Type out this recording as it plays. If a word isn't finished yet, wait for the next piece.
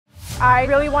I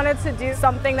really wanted to do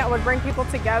something that would bring people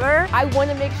together. I want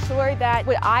to make sure that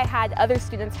what I had, other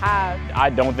students have.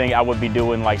 I don't think I would be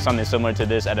doing like something similar to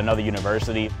this at another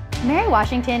university. Mary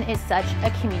Washington is such a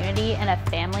community and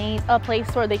a family. A place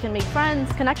where they can make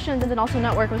friends, connections, and also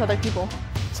network with other people.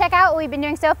 Check out what we've been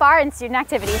doing so far in student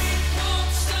activities.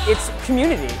 It's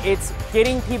community. It's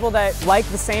getting people that like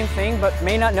the same thing but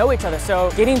may not know each other.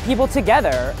 So getting people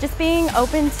together. Just being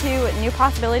open to new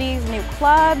possibilities, new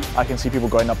clubs. I can see people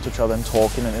going up to each other and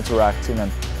talking and interacting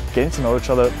and getting to know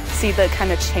each other. See the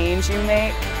kind of change you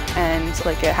make and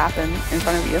like it happen in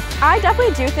front of you. I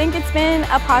definitely do think it's been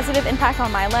a positive impact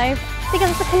on my life.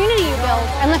 Because it's the community you build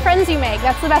and the friends you make.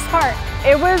 That's the best part.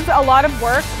 It was a lot of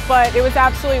work, but it was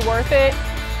absolutely worth it.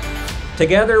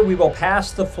 Together we will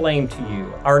pass the flame to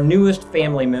you, our newest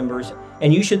family members,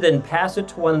 and you should then pass it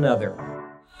to one another.